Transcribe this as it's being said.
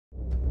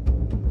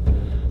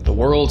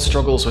world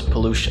struggles with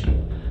pollution.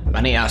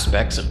 Many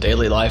aspects of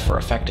daily life are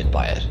affected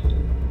by it.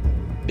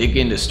 Big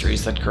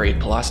industries that create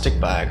plastic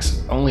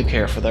bags only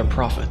care for their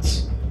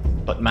profits.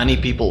 But many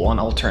people want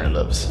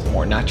alternatives,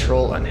 more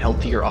natural and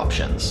healthier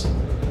options.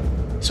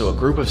 So a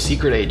group of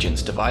secret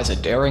agents devise a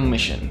daring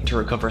mission to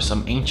recover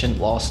some ancient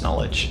lost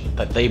knowledge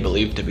that they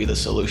believe to be the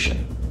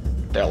solution.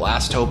 Their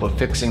last hope of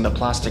fixing the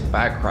plastic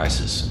bag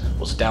crisis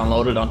was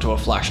downloaded onto a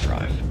flash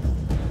drive.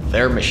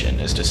 Their mission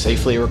is to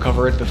safely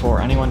recover it before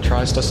anyone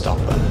tries to stop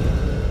them.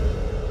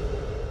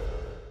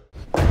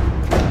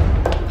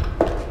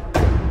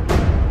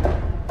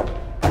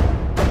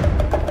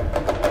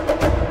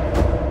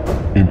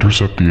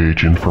 Intercept the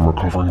agent from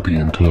recovering the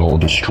intel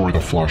and destroy the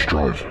flash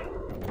drive.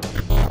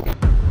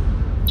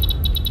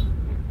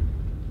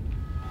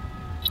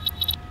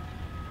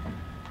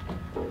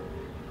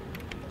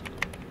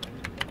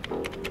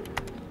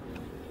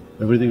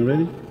 Everything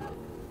ready?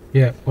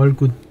 Yeah, all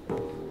good.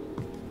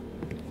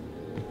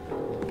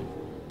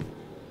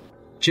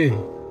 Che,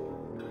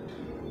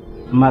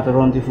 Matter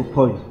on the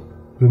point.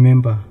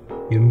 remember,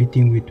 you're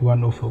meeting with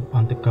one of our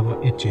undercover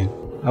agents.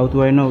 How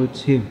do I know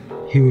it's him?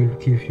 He will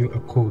give you a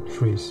code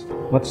phrase.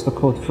 What's the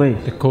code phrase?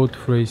 The code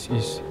phrase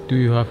is, do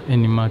you have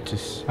any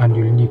matches? And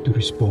you'll need to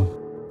respond.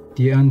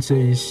 The answer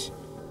is,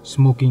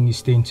 smoking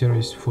is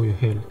dangerous for your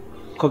health.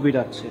 Copy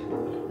that, sir.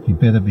 He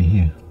better be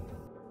here.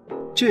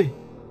 Che,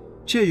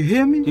 you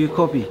hear me? Do you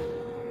copy?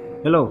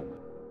 Hello?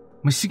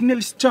 My signal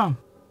is jammed.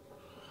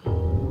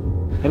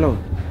 Hello?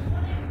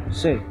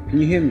 Sir,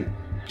 can you hear me?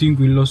 Think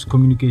we lost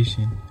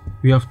communication.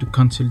 We have to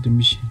cancel the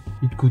mission.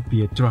 It could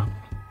be a trap.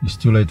 It's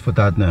too late for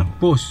that now.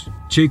 Boss,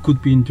 Che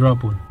could be in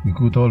trouble. We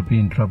could all be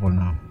in trouble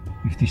now.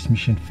 If this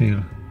mission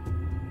fails,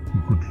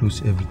 we could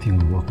lose everything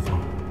we work for.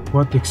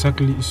 What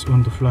exactly is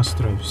on the flash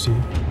drive, see?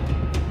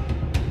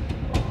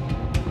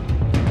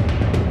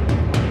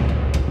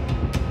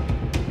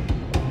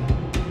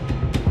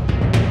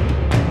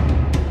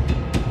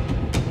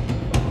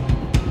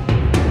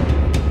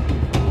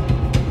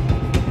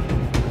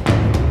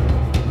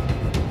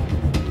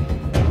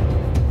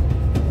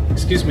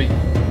 Excuse me.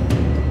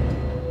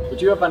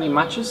 Would you have any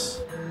matches?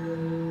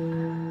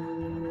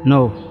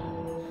 No.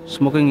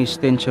 Smoking is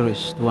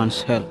dangerous to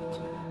one's health.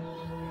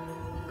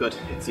 Good,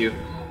 it's you.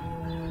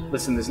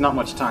 Listen, there's not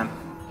much time.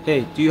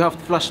 Hey, do you have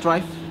the flash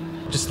drive?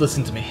 Just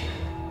listen to me.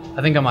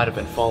 I think I might have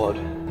been followed.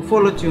 Who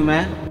followed you,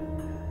 man?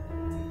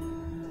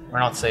 We're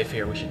not safe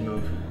here, we should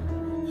move.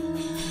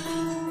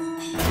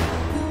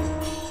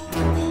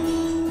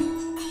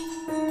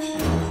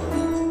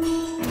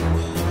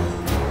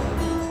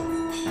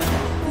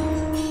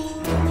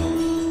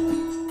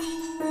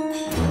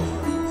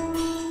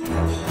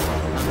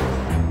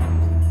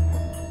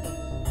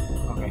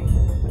 Okay,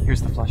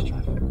 here's the flash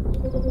drive.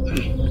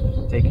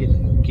 Take it,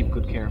 keep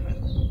good care of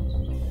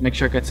it. Make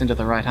sure it gets into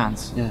the right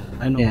hands. Yeah,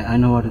 I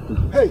know what to do.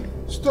 Hey,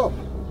 stop!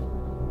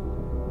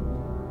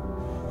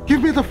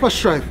 Give me the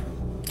flash drive.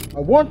 I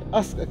won't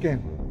ask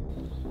again.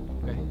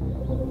 Okay.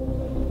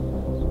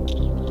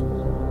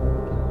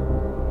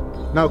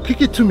 Now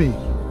kick it to me.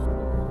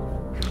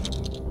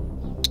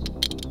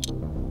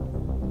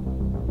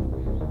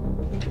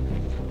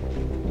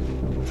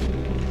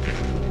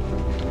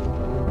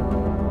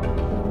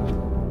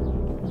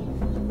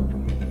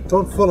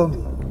 Don't follow me.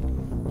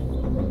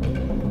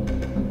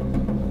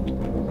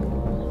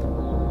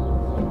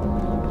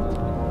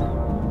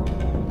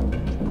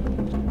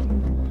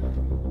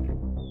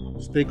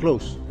 Stay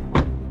close.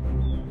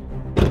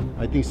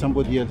 I think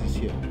somebody else is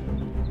here.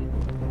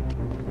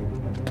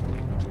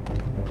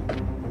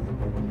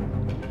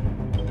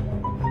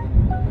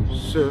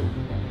 Sir,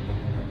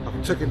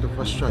 I've taken the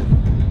flash drive.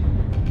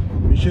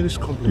 Mission is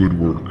complete. Good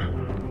work.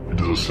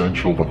 It is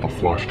essential that the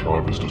flash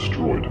drive is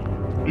destroyed.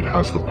 It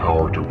has the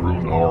power to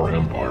ruin our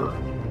empire.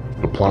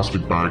 The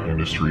plastic bag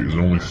industry is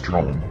only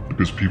strong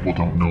because people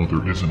don't know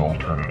there is an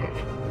alternative.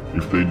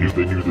 If they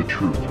knew the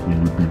truth, we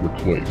would be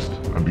replaced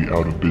and be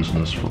out of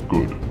business for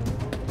good.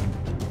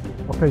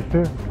 Okay,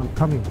 sir, I'm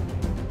coming.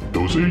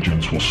 Those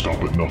agents will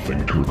stop at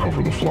nothing to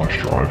recover the flash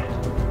drive.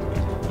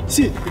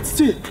 See it, it's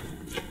it.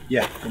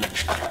 Yeah, come on.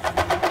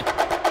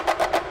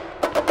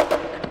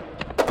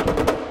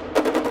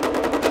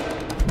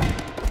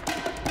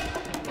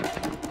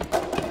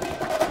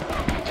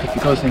 If he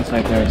goes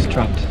inside there, he's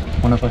trapped.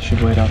 One of us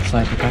should wait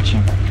outside to catch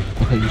him.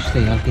 Okay, you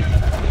stay, I'll get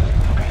him.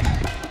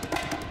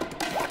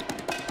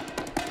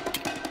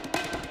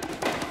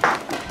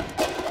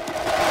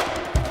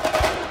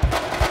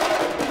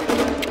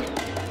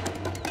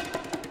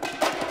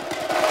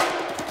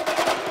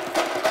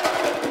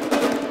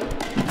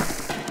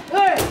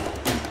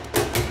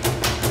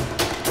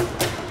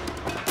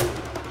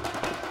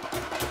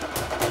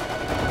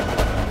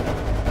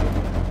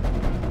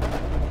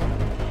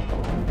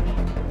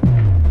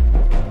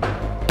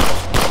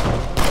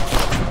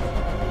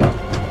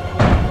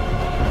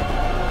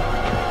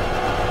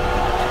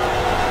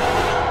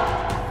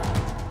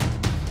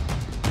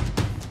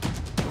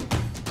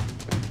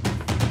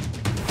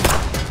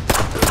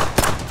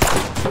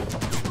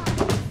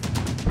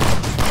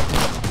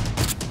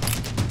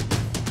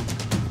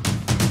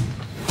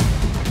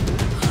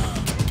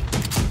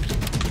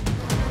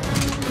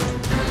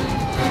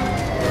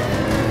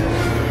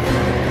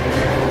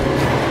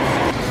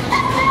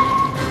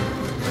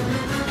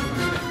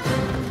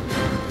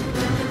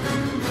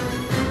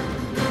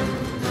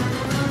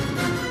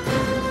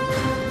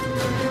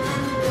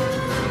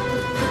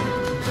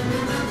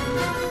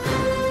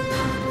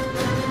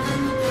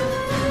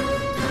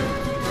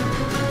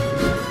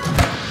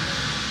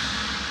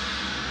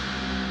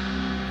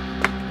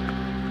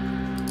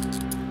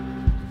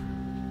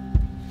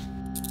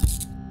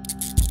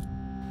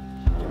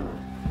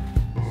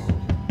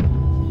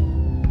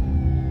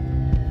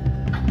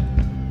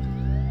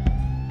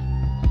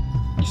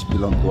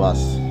 belong to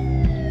us.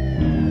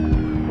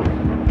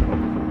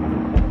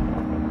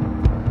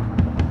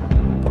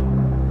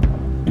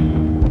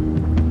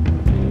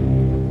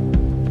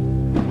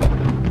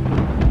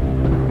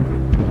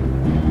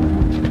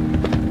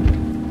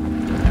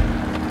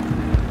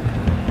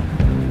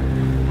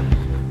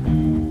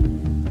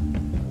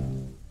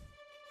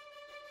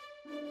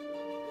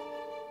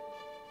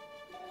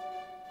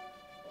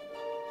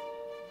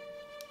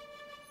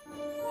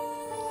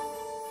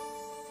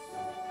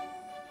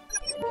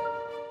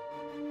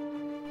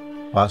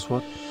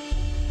 Password?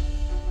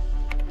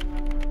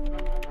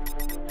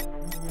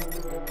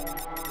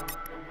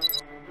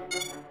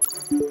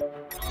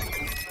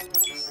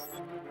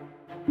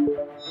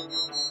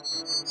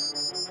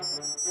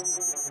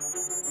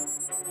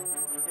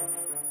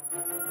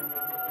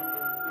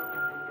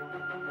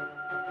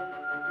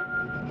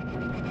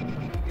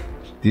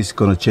 This is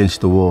gonna change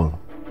the world.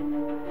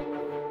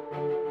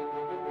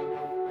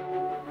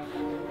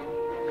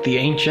 The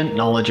ancient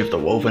knowledge of the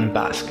woven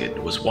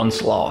basket was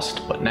once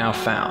lost but now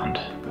found,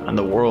 and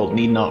the world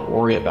need not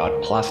worry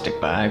about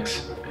plastic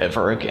bags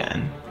ever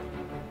again.